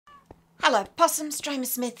Hello possums,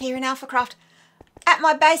 Dreymasmith here in Alphacraft. At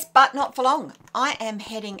my base, but not for long. I am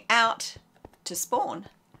heading out to spawn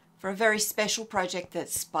for a very special project that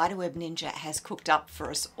Spiderweb Ninja has cooked up for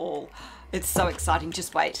us all. It's so exciting,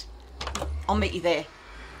 just wait. I'll meet you there.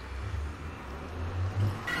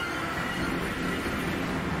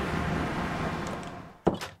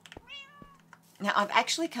 Now I've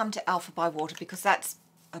actually come to Alpha by water because that's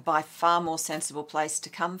a by far more sensible place to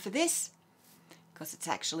come for this, because it's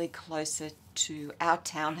actually closer to our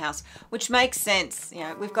townhouse, which makes sense. You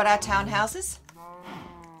know, we've got our townhouses,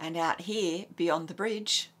 and out here beyond the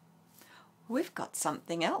bridge we've got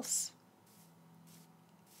something else.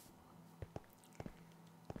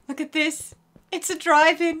 Look at this, it's a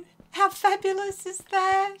drive-in. How fabulous is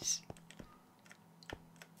that?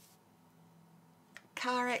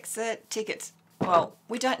 Car exit, tickets. Well,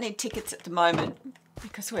 we don't need tickets at the moment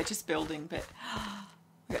because we're just building, but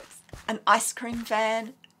we've got an ice cream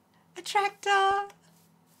van, a tractor.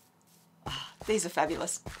 Oh, these are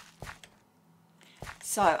fabulous.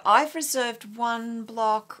 So I've reserved one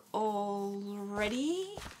block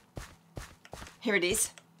already. Here it is.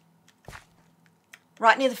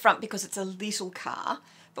 Right near the front because it's a little car,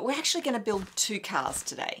 but we're actually going to build two cars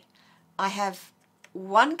today. I have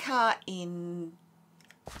one car in,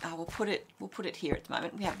 we'll put it here at the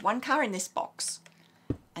moment. We have one car in this box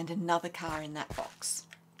and another car in that box.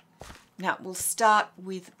 Now we'll start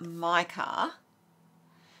with my car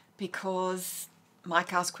because my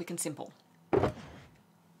car's quick and simple.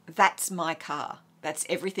 That's my car. That's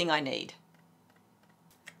everything I need.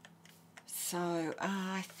 So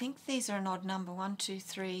I think these are an odd number. 1, 2,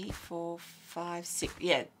 3, 4, 5, 6.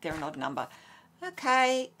 Yeah, they're an odd number.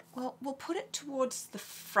 Okay, well, we'll put it towards the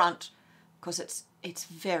front because it's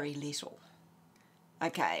very little.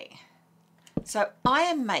 Okay, so I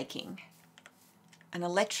am making an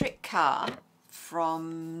electric car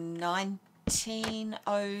from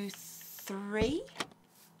 1903,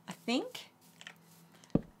 I think.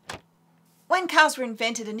 When cars were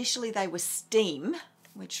invented, initially they were steam,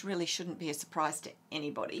 which really shouldn't be a surprise to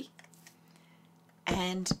anybody.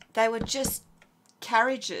 And they were just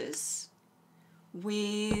carriages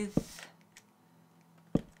with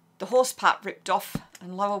the horse part ripped off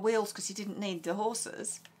and lower wheels because you didn't need the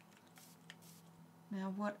horses.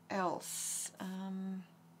 Now what else?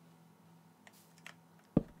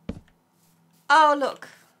 Oh look,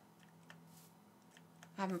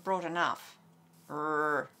 I haven't brought enough.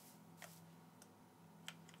 I'll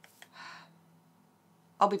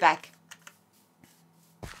be back.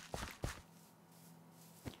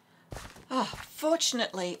 Oh,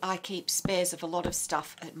 fortunately I keep spares of a lot of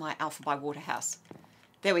stuff at my Alpha by Water house.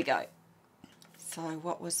 There we go. So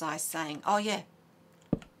what was I saying? Oh yeah.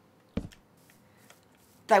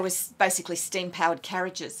 They were basically steam-powered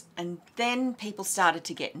carriages, and then people started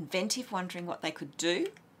to get inventive, wondering what they could do.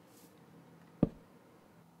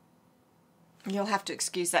 You'll have to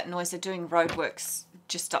excuse that noise. They're doing roadworks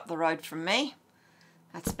just up the road from me.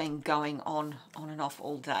 That's been going on and off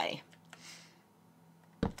all day.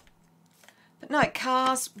 But no,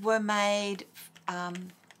 cars were made, cars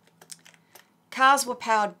were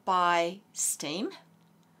powered by steam,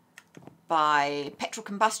 by petrol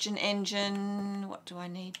combustion engine, what do I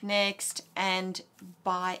need next, and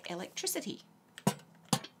by electricity.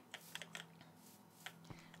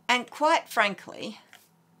 And quite frankly,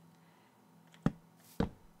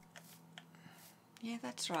 yeah,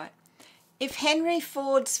 that's right. If Henry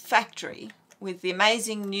Ford's factory with the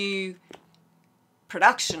amazing new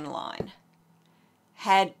production line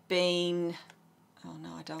had been, oh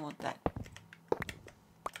no, I don't want that,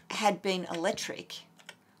 had been electric,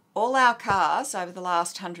 all our cars over the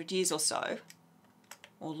last 100 years or so,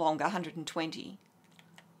 or longer, 120,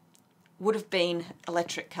 would have been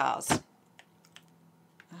electric cars.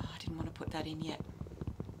 Oh, I didn't want to put that in yet.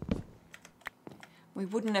 We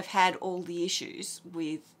wouldn't have had all the issues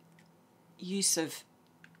with use of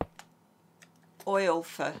oil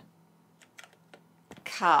for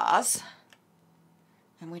cars,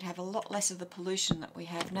 and we'd have a lot less of the pollution that we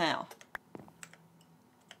have now.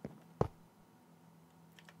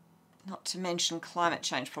 Not to mention climate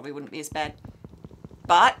change probably wouldn't be as bad.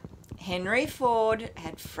 But Henry Ford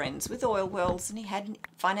had friends with oil wells and he had a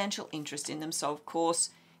financial interest in them, so of course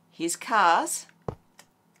his cars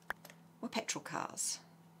were petrol cars.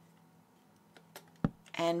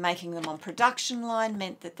 And making them on production line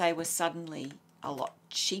meant that they were suddenly a lot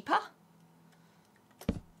cheaper,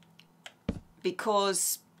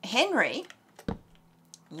 because Henry,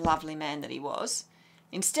 lovely man that he was,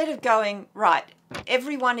 instead of going, right,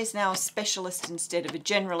 everyone is now a specialist instead of a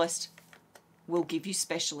generalist, we'll give you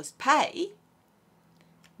specialist pay.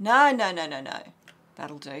 No, no, no, no, no.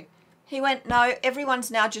 That'll do. He went, no,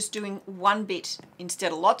 everyone's now just doing one bit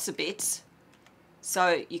instead of lots of bits,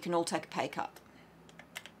 so you can all take a pay cut.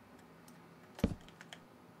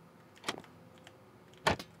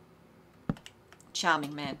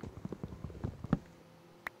 Charming man.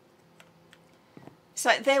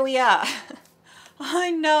 So there we are.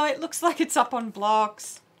 I know, it looks like it's up on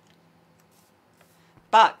blocks.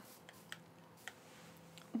 But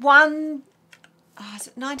one, is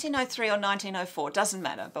it 1903 or 1904? Doesn't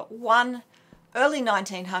matter. But one early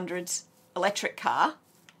 1900s electric car,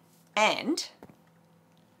 and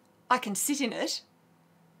I can sit in it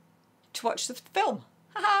to watch the film.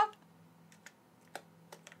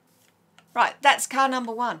 Right, that's car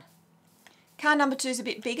number one. Car number two is a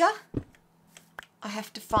bit bigger. I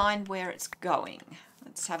have to find where it's going.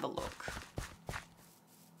 Let's have a look.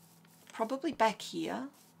 Probably back here.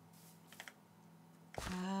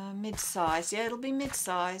 Mid-size. Yeah, it'll be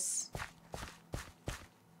mid-size.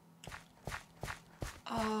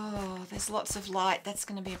 Oh, there's lots of light. That's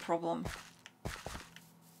going to be a problem.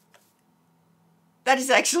 That is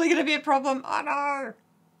actually going to be a problem. Oh, no.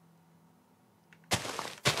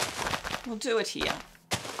 We'll do it here.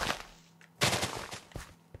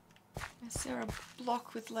 Is there a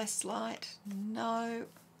block with less light? No.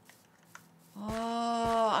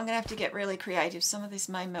 Oh, I'm going to have to get really creative. Some of this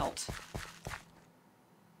may melt.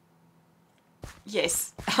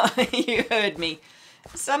 Yes, you heard me.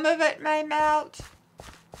 Some of it may melt.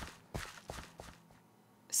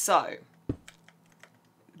 So,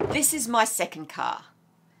 this is my second car.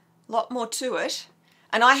 A lot more to it.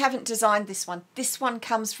 And I haven't designed this one. This one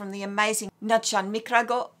comes from the amazing Nachan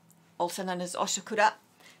Mikrago, also known as Oshakura.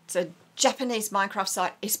 It's a Japanese Minecraft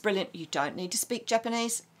site. It's brilliant. You don't need to speak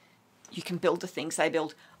Japanese. You can build the things they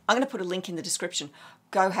build. I'm going to put a link in the description.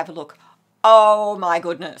 Go have a look. Oh my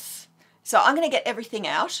goodness. So I'm going to get everything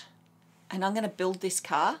out and I'm going to build this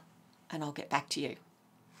car and I'll get back to you.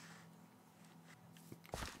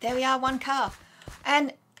 There we are, one car.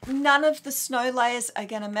 And none of the snow layers are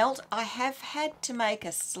going to melt. I have had to make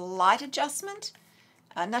a slight adjustment.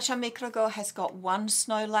 Nacha Mikrago has got one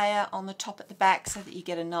snow layer on the top at the back so that you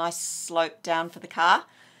get a nice slope down for the car.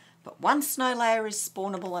 But one snow layer is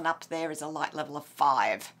spawnable and up there is a light level of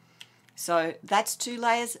 5. So that's 2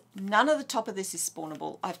 layers. None of the top of this is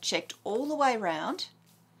spawnable. I've checked all the way around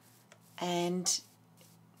and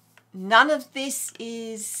none of this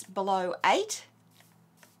is below 8.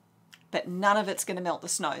 But none of it's going to melt the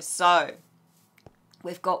snow. So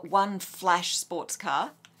we've got one flash sports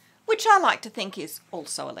car, which I like to think is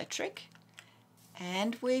also electric.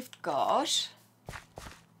 And we've got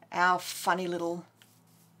our funny little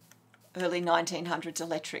early 1900s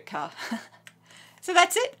electric car. So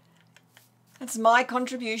that's it. That's my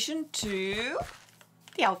contribution to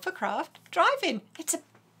the AlphaCraft Drive-In. It's a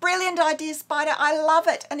brilliant idea, Spider. I love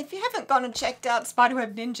it. And if you haven't gone and checked out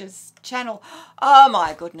Spiderweb Ninja's channel, oh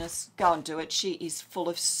my goodness, go and do it. She is full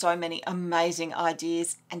of so many amazing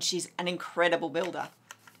ideas and she's an incredible builder.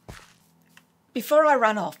 Before I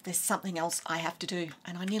run off, there's something else I have to do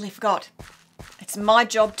and I nearly forgot. It's my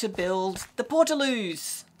job to build the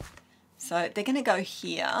portaloos. So they're going to go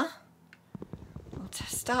here. We'll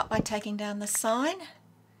start by taking down the sign.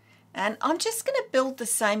 And I'm just going to build the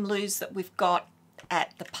same loos that we've got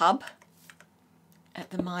at the pub,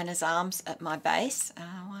 at the Miner's Arms at my base.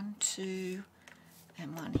 1, 2,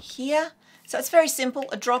 and 1 here. So it's very simple.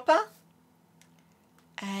 A dropper,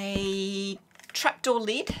 a trapdoor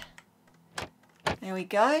lid. There we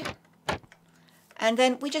go. And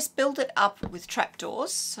then we just build it up with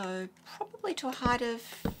trapdoors. So probably to a height of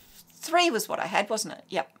 3 was what I had, wasn't it?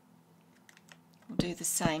 Yep. We'll do the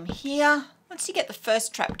same here. Once you get the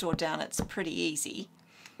first trapdoor down, it's pretty easy.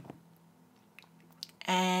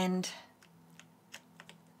 And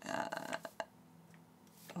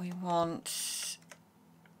we want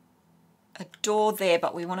a door there,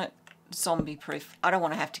 but we want it zombie proof. I don't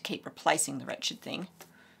want to have to keep replacing the wretched thing.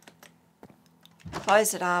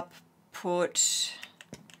 Close it up, put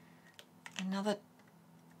another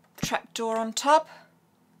trapdoor on top.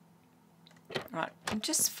 Right, I'm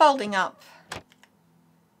just folding up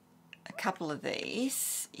a couple of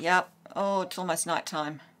these. Yep, oh, it's almost night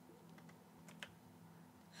time.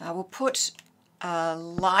 We'll put a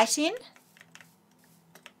light in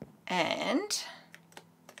and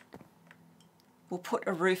we'll put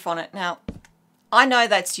a roof on it. Now, I know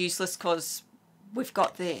that's useless because we've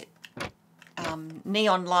got the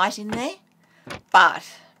neon light in there, but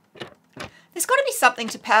there's got to be something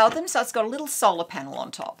to power them, so it's got a little solar panel on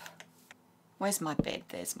top. Where's my bed?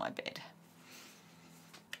 There's my bed.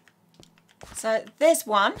 So there's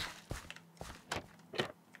one.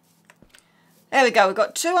 There we go, we've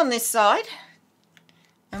got 2 on this side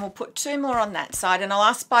And we'll put 2 more on that side. And I'll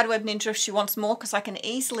ask Spiderweb Ninja if she wants more, because I can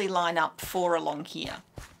easily line up 4 along here.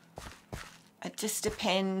 It just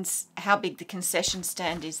depends how big the concession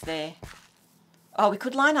stand is there. Oh, we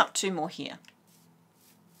could line up 2 more here.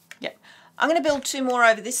 Yep. I'm going to build 2 more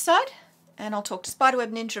over this side. And I'll talk to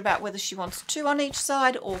Spiderweb Ninja about whether she wants 2 on each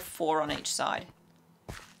side or 4 on each side.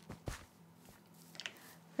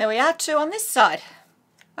 There we are, 2 on this side.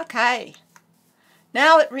 Okay.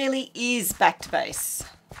 Now it really is back to base.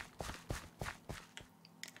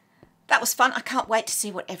 That was fun. I can't wait to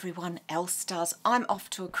see what everyone else does. I'm off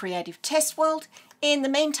to a creative test world. In the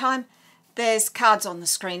meantime, there's cards on the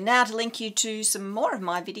screen now to link you to some more of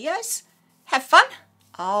my videos. Have fun.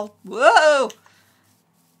 I'll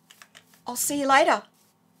see you later.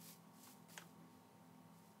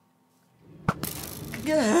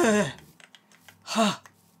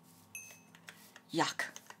 Yuck.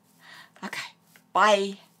 Okay,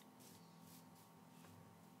 bye.